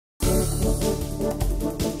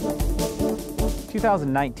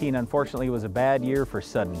2019, unfortunately, was a bad year for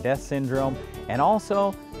sudden death syndrome, and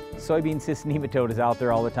also soybean cyst nematode is out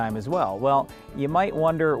there all the time as well. Well, you might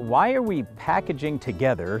wonder, why are we packaging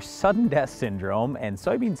together sudden death syndrome and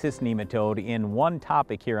soybean cyst nematode in one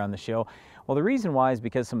topic here on the show? Well, the reason why is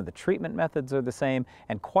because some of the treatment methods are the same,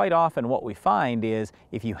 and quite often what we find is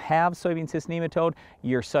if you have soybean cyst nematode,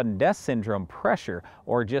 your sudden death syndrome pressure,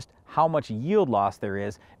 or just how much yield loss there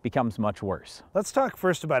is, becomes much worse. Let's talk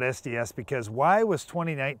first about SDS, because why was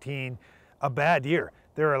 2019 a bad year?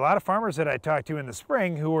 There are a lot of farmers that I talked to in the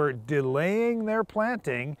spring who were delaying their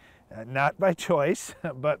planting, not by choice,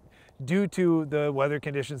 but due to the weather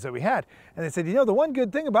conditions that we had. And they said, you know, the one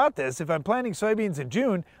good thing about this, if I'm planting soybeans in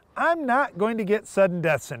June, I'm not going to get sudden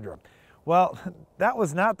death syndrome. Well, that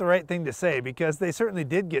was not the right thing to say, because they certainly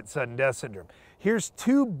did get sudden death syndrome. Here's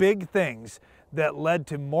two big things that led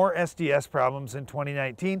to more SDS problems in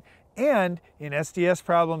 2019, and in SDS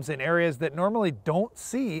problems in areas that normally don't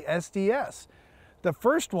see SDS. The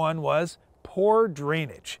first one was poor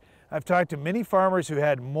drainage. I've talked to many farmers who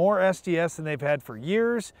had more SDS than they've had for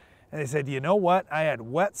years, and they said, you know what, I had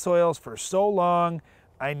wet soils for so long,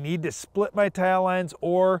 I need to split my tile lines,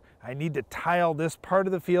 or I need to tile this part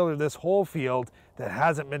of the field or this whole field that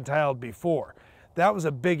hasn't been tiled before. That was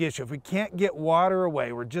a big issue. If we can't get water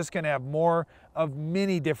away, we're just going to have more of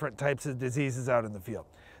many different types of diseases out in the field.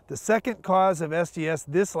 The second cause of SDS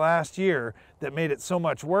this last year that made it so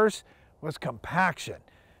much worse was compaction.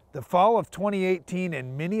 The fall of 2018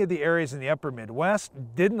 in many of the areas in the upper Midwest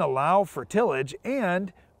didn't allow for tillage,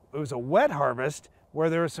 and it was a wet harvest where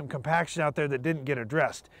there was some compaction out there that didn't get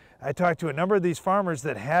addressed. I talked to a number of these farmers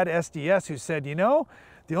that had SDS who said, you know,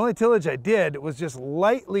 the only tillage I did was just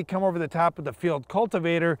lightly come over the top of the field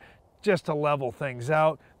cultivator just to level things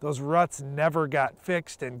out. Those ruts never got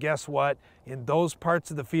fixed, and guess what? In those parts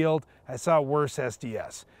of the field, I saw worse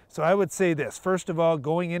SDS. So I would say this, first of all,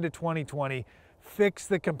 going into 2020, fix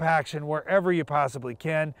the compaction wherever you possibly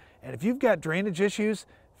can. And if you've got drainage issues,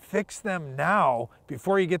 fix them now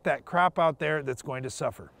before you get that crop out there that's going to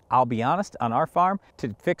suffer. I'll be honest, on our farm,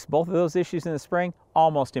 to fix both of those issues in the spring,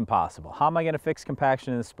 almost impossible. How am I going to fix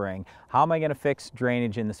compaction in the spring? How am I going to fix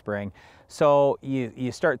drainage in the spring? So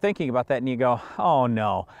you start thinking about that and you go, oh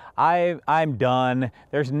no, I'm done.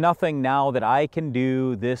 There's nothing now that I can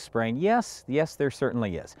do this spring. Yes, there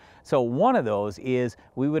certainly is. So one of those is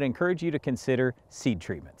we would encourage you to consider seed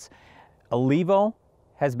treatments. Olivo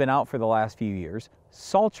has been out for the last few years.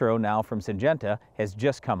 Saltro now from Syngenta has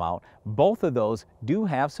just come out. Both of those do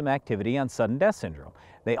have some activity on sudden death syndrome.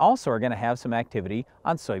 They also are going to have some activity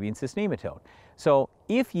on soybean cyst nematode. So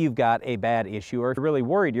if you've got a bad issue, or really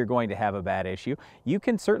worried you're going to have a bad issue, you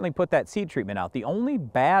can certainly put that seed treatment out. The only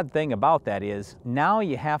bad thing about that is now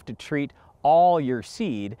you have to treat all your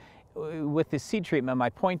seed. With the seed treatment, my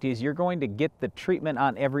point is you're going to get the treatment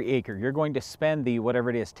on every acre. You're going to spend the, whatever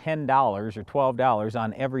it is, $10 or $12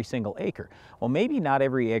 on every single acre. Well, maybe not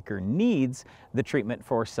every acre needs the treatment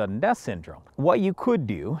for sudden death syndrome. What you could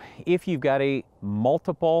do, if you've got a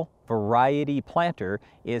multiple variety planter,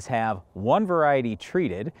 is have one variety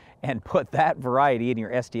treated and put that variety in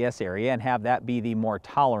your SDS area and have that be the more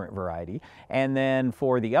tolerant variety. And then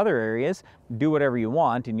for the other areas, do whatever you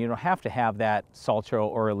want, and you don't have to have that Saltro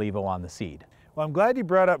or Olivo on the seed. Well, I'm glad you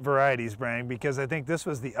brought up Varieties Brain, because I think this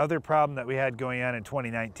was the other problem that we had going on in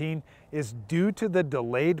 2019, is due to the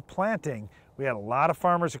delayed planting. We had a lot of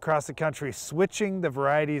farmers across the country switching the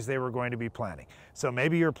varieties they were going to be planting. So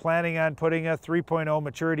maybe you're planning on putting a 3.0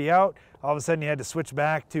 maturity out, all of a sudden you had to switch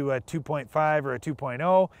back to a 2.5 or a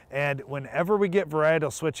 2.0, and whenever we get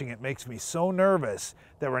varietal switching, it makes me so nervous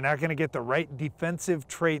that we're not going to get the right defensive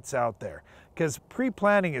traits out there. Because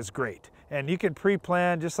pre-planting is great, and you can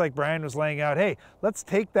pre-plan just like Brian was laying out. Hey, let's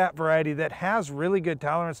take that variety that has really good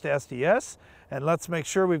tolerance to SDS, and let's make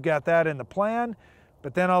sure we've got that in the plan.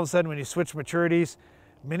 But then all of a sudden when you switch maturities,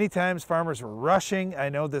 many times farmers were rushing. I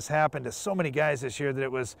know this happened to so many guys this year that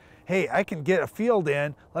it was, hey, I can get a field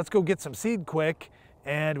in, let's go get some seed quick,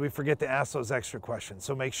 and we forget to ask those extra questions.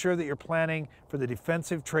 So make sure that you're planning for the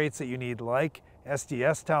defensive traits that you need, like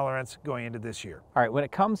SDS tolerance, going into this year. All right, when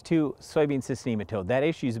it comes to soybean cyst nematode, that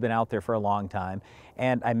issue's been out there for a long time.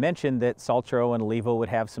 And I mentioned that Saltro and Olivo would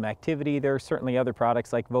have some activity. There are certainly other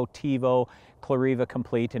products like Votivo, Chloriva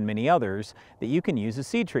Complete, and many others that you can use as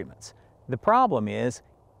seed treatments. The problem is,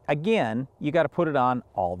 again, you got to put it on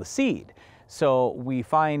all the seed. So we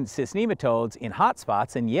find cyst nematodes in hot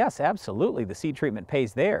spots, and yes, absolutely, the seed treatment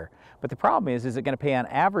pays there. But the problem is it going to pay on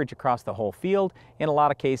average across the whole field? In a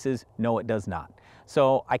lot of cases, no, it does not.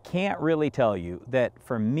 So I can't really tell you that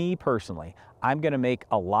for me personally, I'm going to make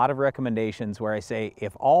a lot of recommendations where I say,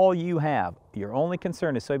 if all you have, your only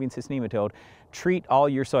concern is soybean cyst nematode, treat all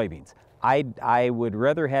your soybeans. I would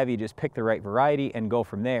rather have you just pick the right variety and go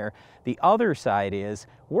from there. The other side is,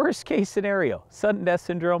 worst case scenario, sudden death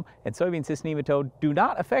syndrome and soybean cyst nematode do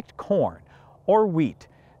not affect corn or wheat.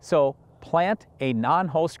 So plant a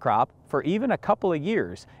non-host crop for even a couple of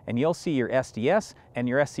years and you'll see your SDS and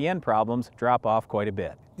your SCN problems drop off quite a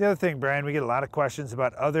bit. The other thing, Brian, we get a lot of questions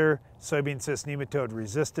about other soybean cyst nematode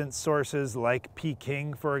resistance sources like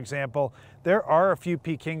Peking, for example. There are a few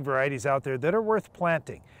Peking varieties out there that are worth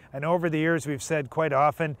planting. I know over the years we've said quite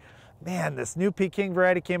often, man, this new Peking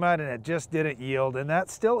variety came out and it just didn't yield, and that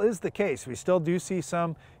still is the case. We still do see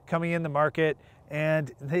some coming in the market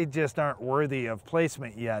and they just aren't worthy of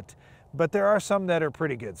placement yet. But there are some that are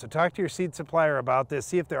pretty good. So talk to your seed supplier about this.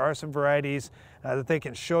 See if there are some varieties that they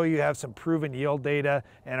can show you have some proven yield data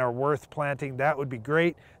and are worth planting. That would be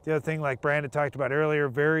great. The other thing, like Brandon talked about earlier,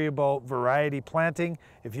 variable variety planting.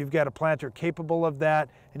 If you've got a planter capable of that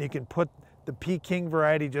and you can put the Peking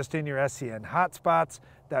variety just in your SCN hotspots,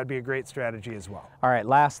 that would be a great strategy as well. All right,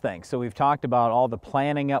 last thing. So we've talked about all the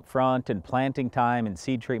planning up front and planting time and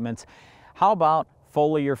seed treatments. How about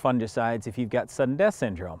foliar fungicides if you've got sudden death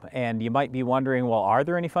syndrome? And you might be wondering, well, are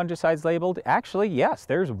there any fungicides labeled? Actually, yes,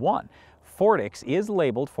 there's one. Fortix is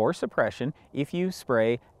labeled for suppression if you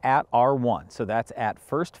spray at R1, so that's at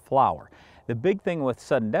first flower. The big thing with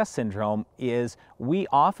sudden death syndrome is we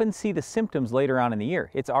often see the symptoms later on in the year.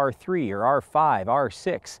 It's R3 or R5,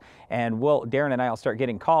 R6, and Darren and I will start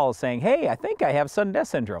getting calls saying, hey, I think I have sudden death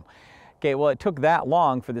syndrome. Okay, well, it took that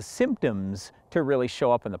long for the symptoms to really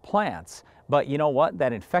show up in the plants. But you know what?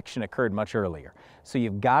 That infection occurred much earlier. So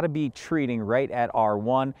you've got to be treating right at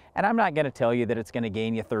R1. And I'm not going to tell you that it's going to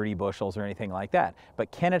gain you 30 bushels or anything like that.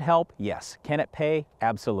 But can it help? Yes. Can it pay?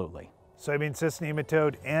 Absolutely. Soybean cyst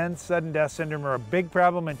nematode and sudden death syndrome are a big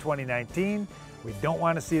problem in 2019. We don't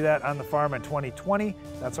want to see that on the farm in 2020.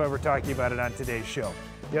 That's why we're talking about it on today's show.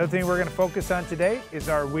 The other thing we're going to focus on today is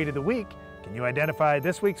our weed of the week. Can you identify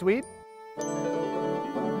this week's weed?